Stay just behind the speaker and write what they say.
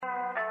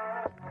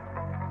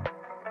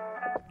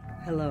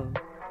Hello,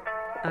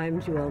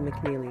 I'm Joelle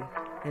McNeely,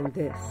 and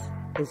this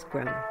is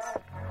Grounds.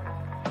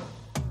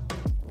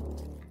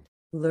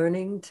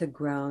 Learning to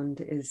ground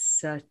is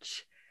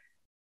such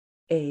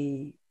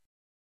a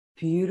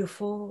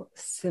beautiful,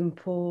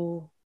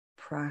 simple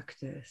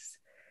practice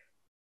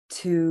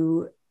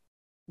to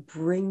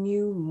bring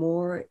you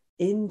more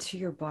into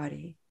your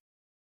body,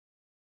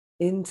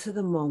 into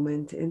the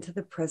moment, into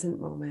the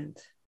present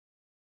moment,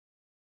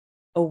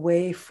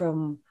 away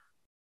from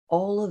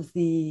all of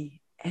the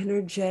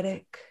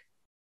energetic,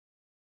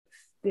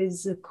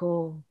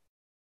 physical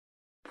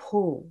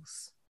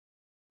pulls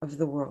of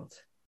the world.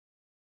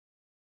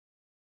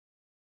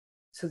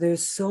 So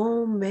there's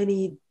so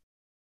many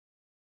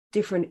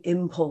different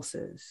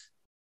impulses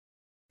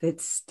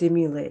that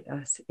stimulate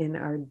us in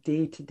our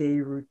day-to-day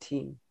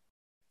routine.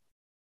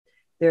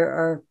 There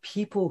are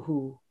people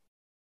who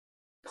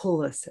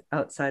pull us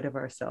outside of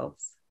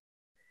ourselves.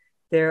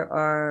 There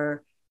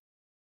are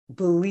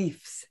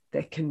beliefs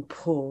that can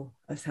pull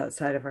us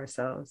outside of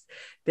ourselves.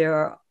 There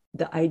are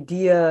the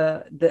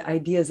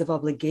ideas of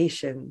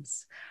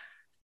obligations,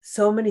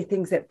 so many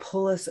things that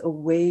pull us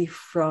away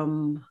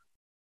from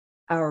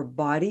our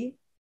body,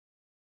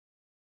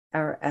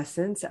 our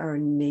essence, our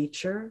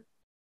nature,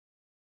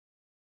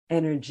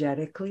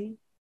 energetically,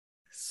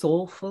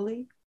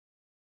 soulfully,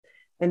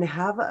 and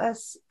have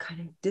us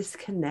kind of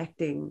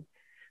disconnecting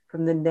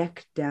from the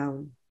neck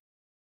down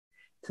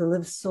to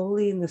live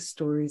solely in the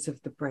stories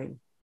of the brain.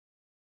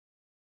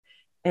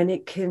 And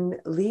it can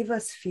leave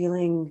us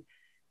feeling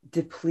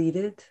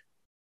depleted,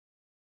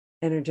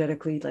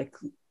 energetically, like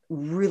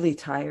really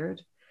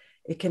tired.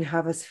 It can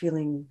have us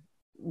feeling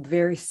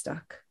very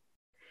stuck.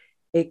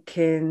 It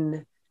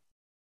can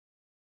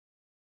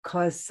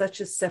cause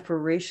such a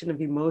separation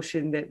of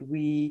emotion that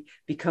we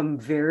become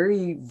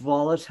very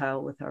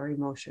volatile with our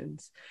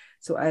emotions.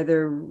 So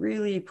either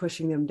really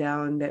pushing them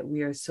down that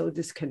we are so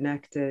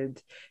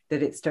disconnected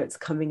that it starts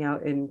coming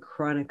out in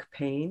chronic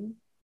pain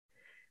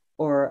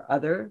or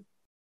other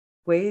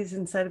ways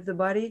inside of the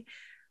body,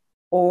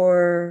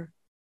 or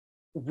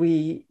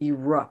we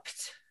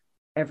erupt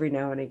every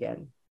now and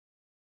again.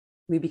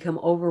 We become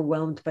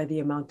overwhelmed by the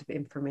amount of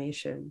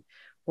information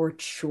or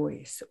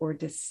choice or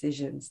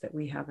decisions that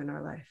we have in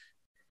our life,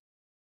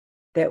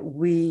 that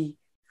we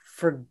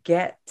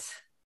forget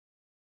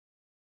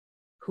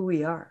who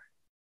we are,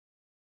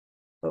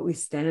 what we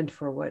stand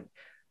for,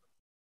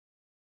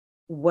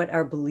 what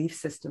our belief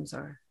systems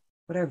are,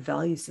 what our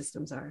value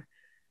systems are,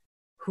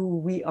 who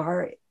we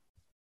are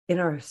in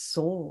our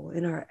soul,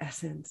 in our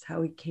essence, how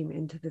we came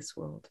into this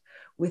world,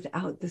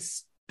 without the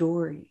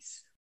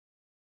stories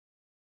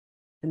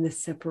and the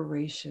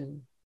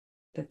separation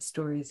that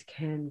stories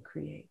can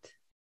create.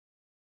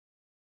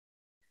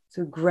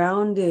 So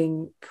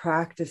grounding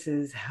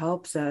practices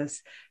helps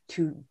us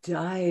to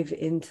dive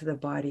into the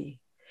body,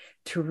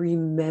 to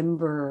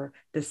remember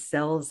the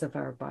cells of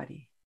our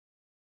body,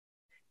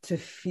 to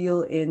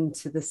feel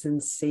into the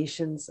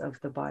sensations of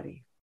the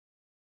body,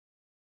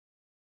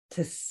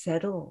 to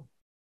settle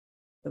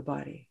the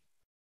body,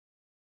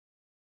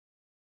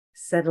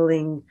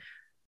 settling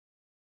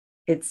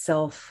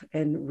itself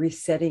and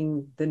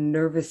resetting the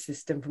nervous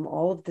system from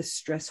all of the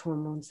stress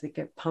hormones that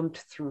get pumped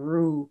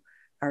through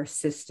our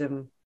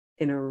system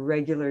in a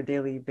regular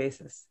daily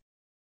basis,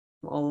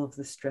 all of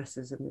the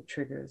stresses and the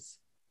triggers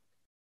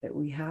that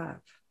we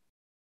have.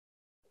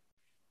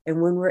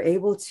 And when we're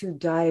able to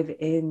dive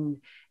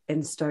in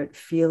and start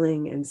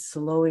feeling and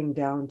slowing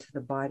down to the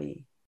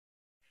body,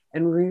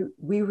 and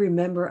we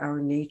remember our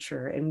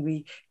nature and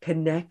we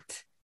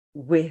connect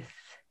with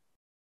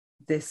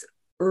this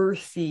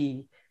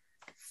earthy,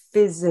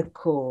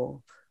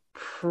 physical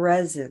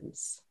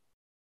presence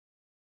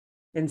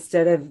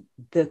instead of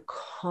the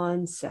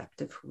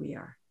concept of who we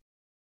are,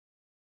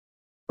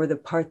 or the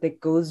part that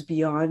goes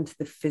beyond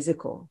the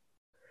physical,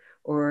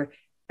 or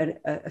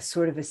a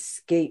sort of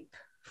escape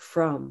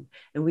from.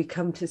 And we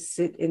come to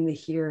sit in the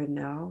here and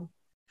now,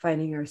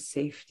 finding our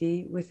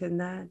safety within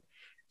that,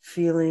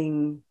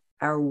 feeling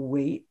our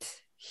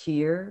weight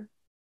here,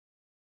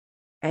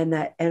 and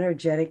that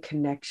energetic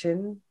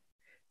connection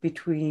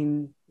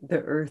between the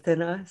earth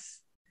and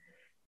us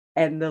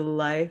and the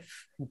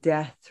life,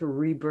 death,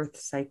 rebirth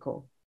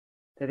cycle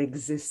that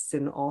exists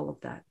in all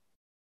of that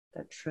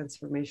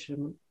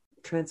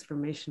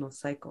transformational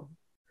cycle.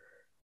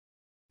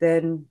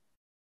 Then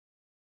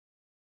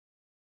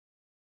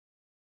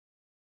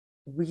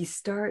we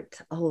start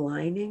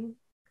aligning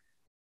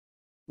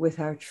with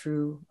our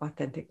true,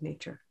 authentic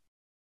nature.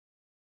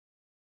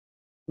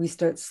 We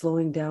start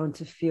slowing down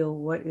to feel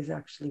what is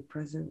actually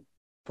present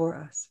for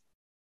us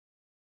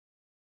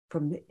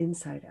from the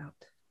inside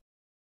out.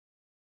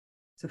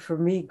 So for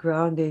me,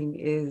 grounding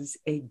is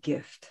a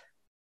gift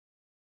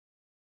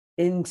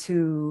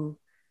into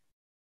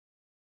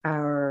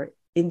our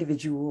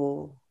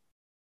individual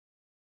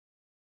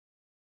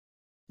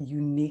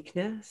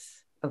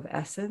uniqueness of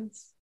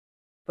essence,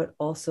 but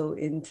also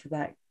into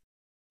that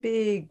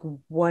big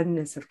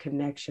oneness of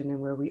connection,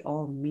 and where we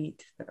all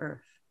meet the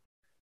earth,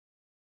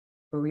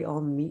 where we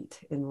all meet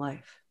in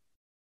life.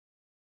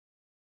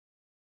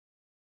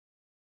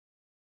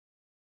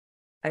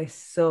 I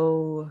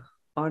so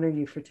honor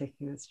you for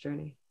taking this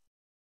journey.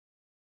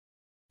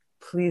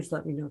 Please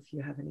let me know if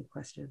you have any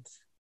questions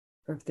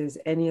or if there's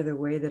any other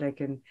way that I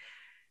can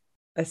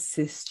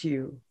assist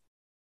you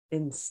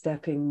in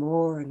stepping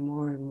more and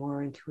more and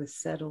more into a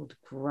settled,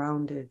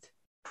 grounded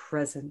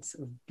presence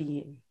of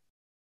being.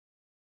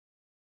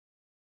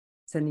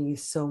 Sending you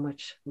so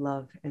much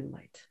love and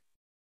light.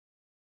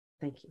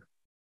 Thank you.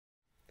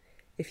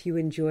 If you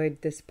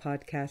enjoyed this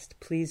podcast,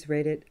 please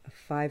rate it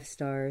 5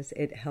 stars.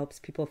 It helps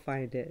people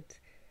find it.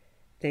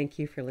 Thank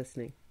you for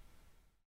listening.